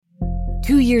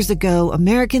2 years ago,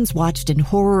 Americans watched in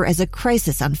horror as a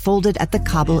crisis unfolded at the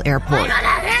Kabul airport.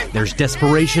 There's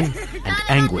desperation and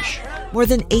anguish. More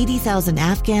than 80,000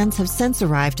 Afghans have since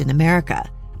arrived in America,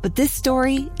 but this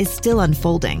story is still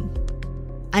unfolding.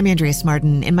 I'm Andrea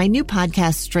Smartin. In my new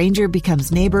podcast, Stranger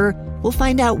Becomes Neighbor, we'll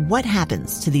find out what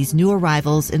happens to these new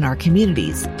arrivals in our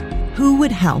communities. Who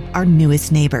would help our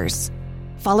newest neighbors?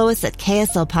 Follow us at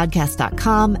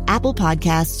kslpodcast.com, Apple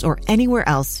Podcasts, or anywhere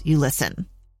else you listen.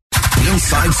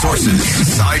 Inside Sources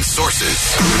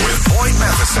with Boyd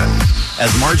Matheson.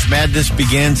 As March Madness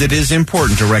begins, it is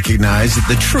important to recognize that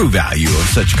the true value of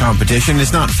such competition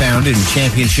is not found in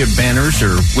championship banners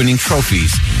or winning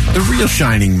trophies. The real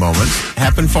shining moments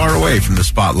happen far away from the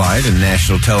spotlight and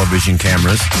national television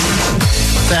cameras.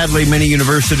 Sadly, many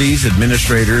universities,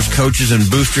 administrators, coaches, and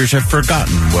boosters have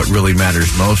forgotten what really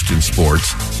matters most in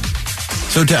sports.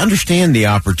 So to understand the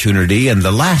opportunity and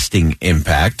the lasting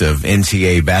impact of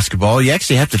NCAA basketball, you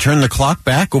actually have to turn the clock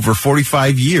back over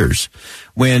 45 years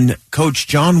when Coach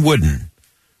John Wooden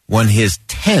won his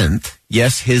 10th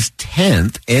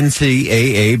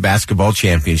NCAA basketball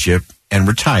championship and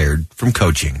retired from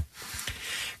coaching.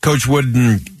 Coach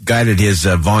Wooden guided his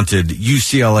vaunted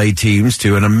UCLA teams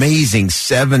to an amazing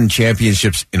 7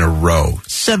 championships in a row,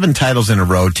 7 titles in a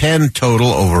row, 10 total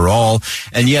overall,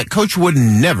 and yet Coach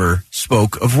Wooden never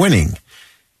spoke of winning.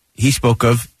 He spoke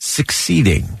of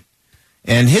succeeding.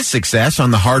 And his success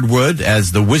on the hardwood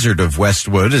as the Wizard of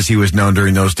Westwood, as he was known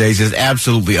during those days, is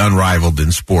absolutely unrivaled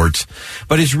in sports.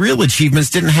 But his real achievements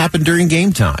didn't happen during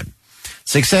game time.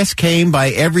 Success came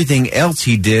by everything else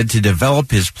he did to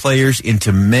develop his players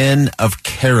into men of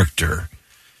character.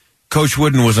 Coach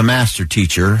Wooden was a master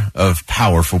teacher of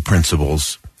powerful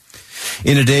principles.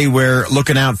 In a day where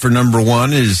looking out for number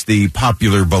one is the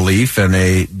popular belief and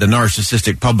the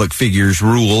narcissistic public figures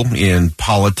rule in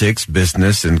politics,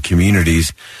 business, and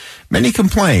communities, many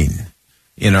complain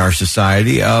in our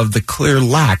society of the clear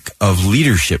lack of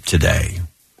leadership today.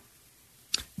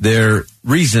 Their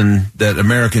reason that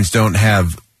Americans don't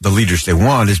have the leaders they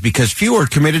want is because few are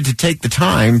committed to take the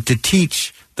time to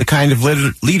teach the kind of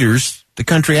leaders the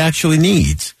country actually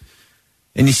needs.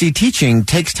 And you see, teaching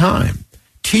takes time.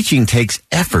 Teaching takes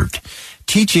effort.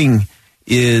 Teaching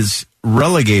is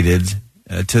relegated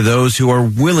to those who are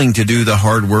willing to do the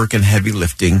hard work and heavy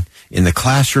lifting in the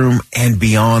classroom and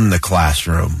beyond the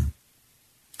classroom.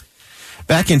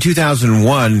 Back in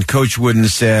 2001, Coach Wooden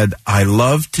said, "I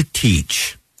love to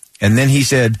teach." And then he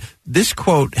said, this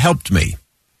quote helped me.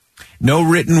 "No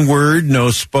written word, no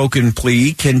spoken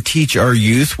plea can teach our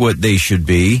youth what they should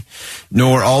be,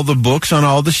 nor all the books on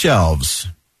all the shelves.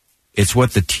 It's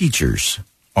what the teachers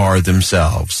are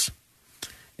themselves."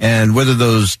 And whether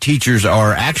those teachers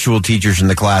are actual teachers in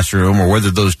the classroom or whether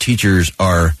those teachers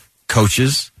are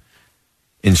coaches,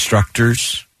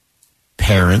 instructors,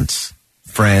 parents,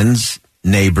 friends,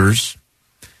 neighbors,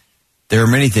 there are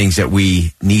many things that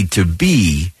we need to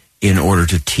be in order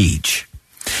to teach.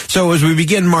 So as we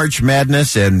begin March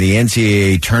Madness and the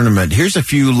NCAA tournament, here's a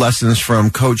few lessons from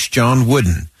Coach John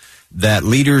Wooden that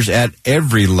leaders at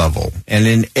every level and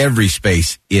in every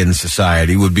space in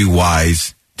society would be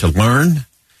wise to learn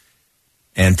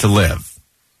and to live.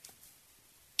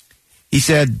 He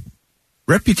said,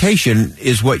 "Reputation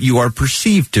is what you are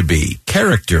perceived to be.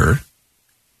 Character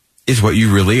is what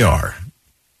you really are.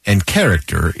 And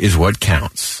character is what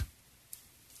counts."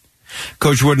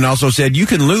 Coach Wooden also said, "You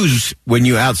can lose when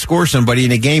you outscore somebody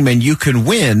in a game, and you can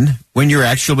win when you're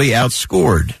actually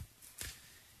outscored.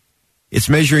 It's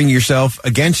measuring yourself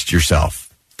against yourself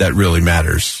that really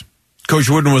matters." Coach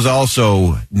Wooden was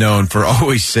also known for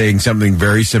always saying something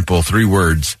very simple, 3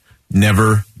 words: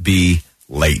 never be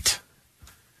late.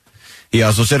 He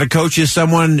also said a coach is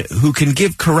someone who can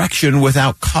give correction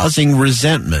without causing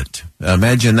resentment.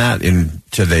 Imagine that in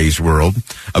today's world.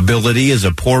 Ability is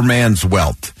a poor man's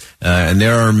wealth. And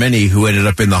there are many who ended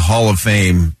up in the Hall of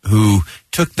Fame who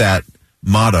took that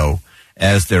motto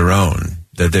as their own,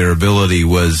 that their ability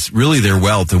was really their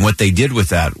wealth, and what they did with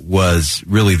that was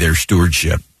really their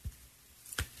stewardship.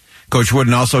 Coach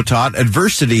Wooden also taught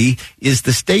adversity is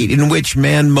the state in which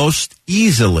man most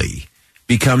easily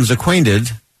becomes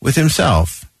acquainted with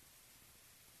himself.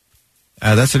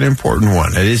 That's an important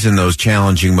one. It is in those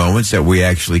challenging moments that we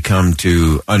actually come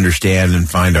to understand and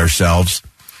find ourselves.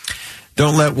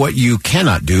 Don't let what you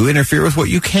cannot do interfere with what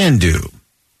you can do.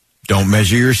 Don't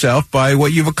measure yourself by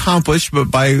what you've accomplished, but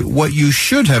by what you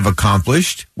should have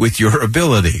accomplished with your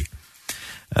ability.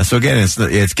 So again,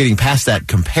 it's getting past that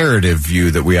comparative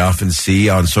view that we often see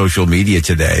on social media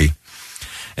today.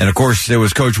 And of course, there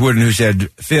was Coach Wooden who said,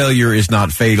 failure is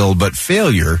not fatal, but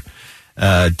failure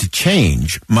to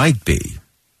change might be.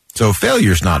 So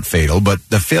failure's not fatal, but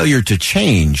the failure to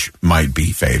change might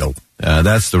be fatal.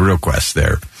 That's the real quest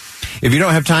there. If you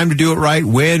don't have time to do it right,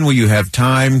 when will you have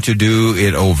time to do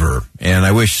it over? And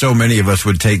I wish so many of us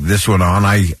would take this one on.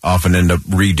 I often end up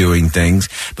redoing things.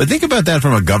 But think about that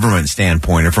from a government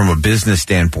standpoint or from a business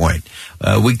standpoint.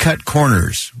 We cut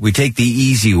corners. We take the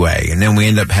easy way, and then we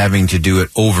end up having to do it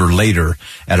over later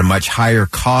at a much higher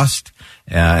cost,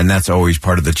 and that's always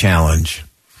part of the challenge.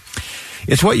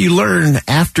 It's what you learn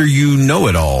after you know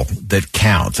it all that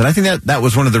counts. And I think that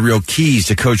was one of the real keys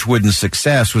to Coach Wooden's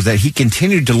success, was that he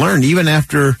continued to learn even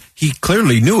after he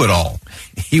clearly knew it all.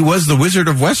 He was the Wizard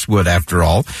of Westwood, after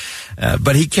all,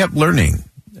 but he kept learning.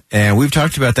 And we've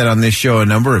talked about that on this show a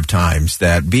number of times,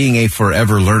 that being a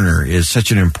forever learner is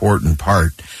such an important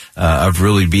part of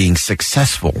really being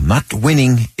successful. Not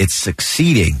winning, it's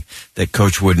succeeding, that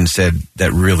Coach Wooden said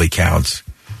that really counts.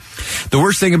 The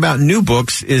worst thing about new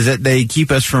books is that they keep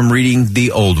us from reading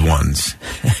the old ones.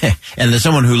 And as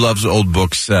someone who loves old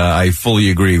books, I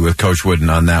fully agree with Coach Wooden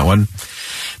on that one.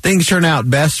 Things turn out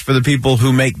best for the people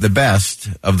who make the best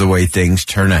of the way things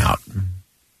turn out.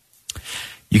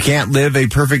 You can't live a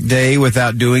perfect day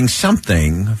without doing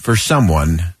something for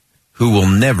someone who will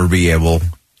never be able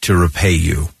to repay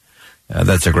you.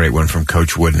 That's a great one from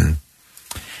Coach Wooden.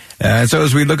 So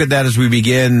as we look at that, as we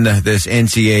begin this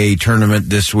NCAA tournament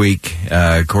this week,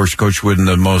 of course, Coach Wooden,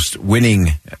 the most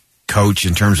winning coach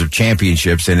in terms of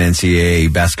championships in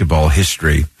NCAA basketball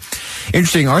history.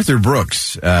 Interesting, Arthur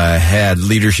Brooks had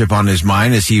leadership on his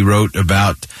mind as he wrote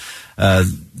about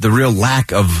the real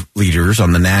lack of leaders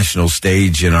on the national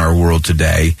stage in our world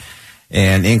today.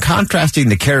 And in contrasting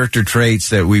the character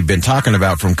traits that we've been talking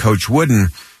about from Coach Wooden,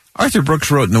 Arthur Brooks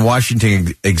wrote in the Washington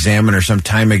Examiner some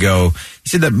time ago, he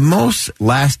said that most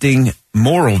lasting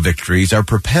moral victories are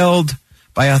propelled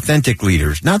by authentic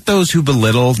leaders, not those who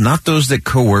belittle, not those that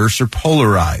coerce or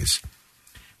polarize.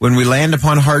 When we land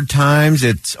upon hard times,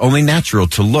 it's only natural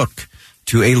to look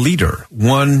to a leader,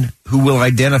 one who will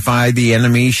identify the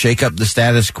enemy, shake up the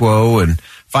status quo, and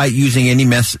fight using any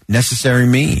necessary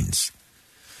means.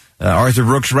 Arthur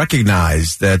Brooks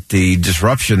recognized that the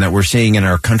disruption that we're seeing in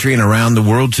our country and around the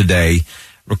world today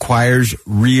requires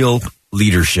real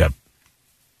leadership.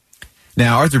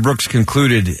 Now, Arthur Brooks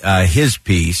concluded his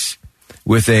piece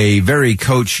with a very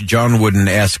Coach John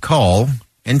Wooden-esque call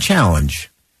and challenge.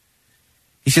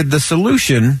 He said, the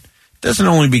solution doesn't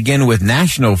only begin with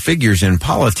national figures in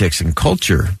politics and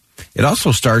culture, it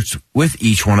also starts with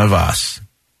each one of us.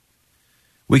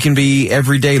 We can be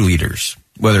everyday leaders,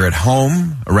 whether at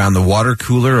home, around the water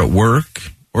cooler, at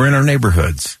work, or in our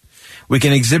neighborhoods. We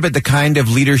can exhibit the kind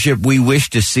of leadership we wish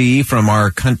to see from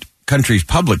our country's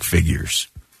public figures.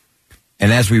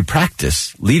 And as we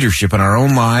practice leadership in our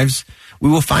own lives, we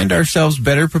will find ourselves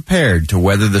better prepared to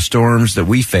weather the storms that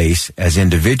we face as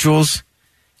individuals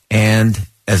and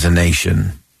as a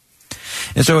nation.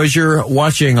 And so as you're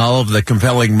watching all of the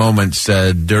compelling moments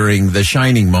during the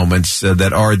shining moments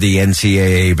that are the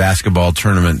NCAA basketball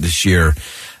tournament this year,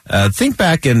 think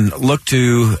back and look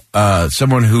to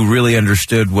someone who really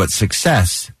understood what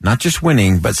success, not just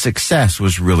winning, but success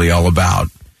was really all about.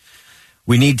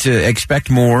 We need to expect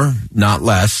more, not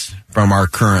less, from our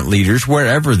current leaders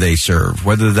wherever they serve,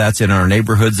 whether that's in our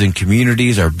neighborhoods and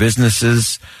communities, our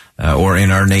businesses, or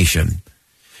in our nation.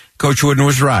 Coach Wooden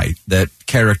was right that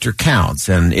character counts,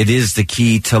 and it is the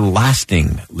key to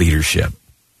lasting leadership.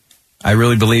 I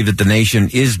really believe that the nation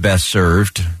is best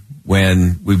served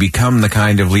when we become the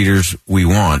kind of leaders we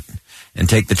want and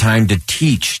take the time to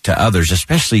teach to others,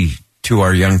 especially to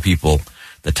our young people,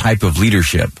 the type of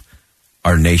leadership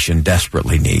our nation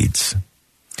desperately needs.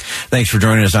 Thanks for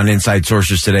joining us on Inside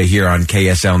Sources today here on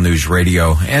KSL News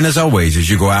Radio. And as always, as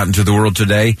you go out into the world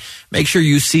today, make sure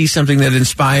you see something that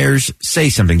inspires, say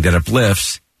something that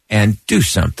uplifts, and do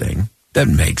something that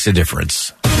makes a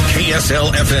difference.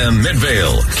 KSL FM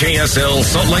Midvale, KSL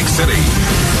Salt Lake City.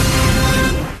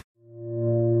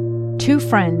 Two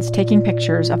friends taking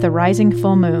pictures of the rising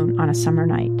full moon on a summer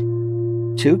night.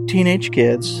 Two teenage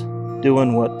kids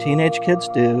doing what teenage kids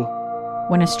do.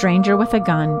 When a stranger with a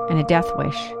gun and a death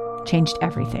wish changed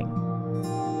everything.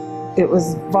 It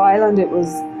was violent, it was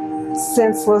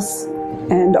senseless,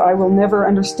 and I will never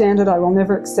understand it, I will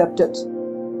never accept it.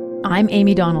 I'm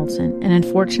Amy Donaldson, and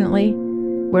unfortunately,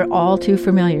 we're all too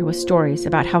familiar with stories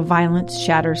about how violence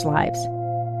shatters lives.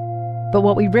 But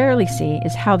what we rarely see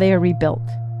is how they are rebuilt.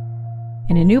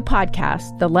 In a new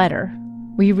podcast, The Letter,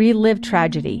 we relive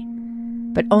tragedy,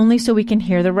 but only so we can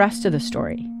hear the rest of the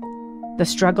story. The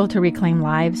struggle to reclaim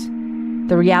lives,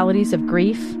 the realities of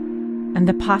grief, and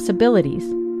the possibilities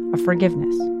of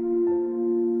forgiveness.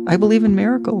 I believe in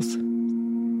miracles.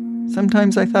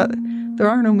 Sometimes I thought, There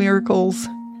are no miracles.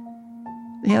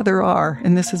 Yeah, there are,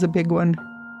 and this is a big one.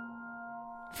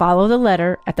 Follow The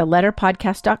Letter at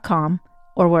theletterpodcast.com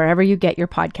or wherever you get your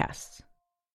podcasts.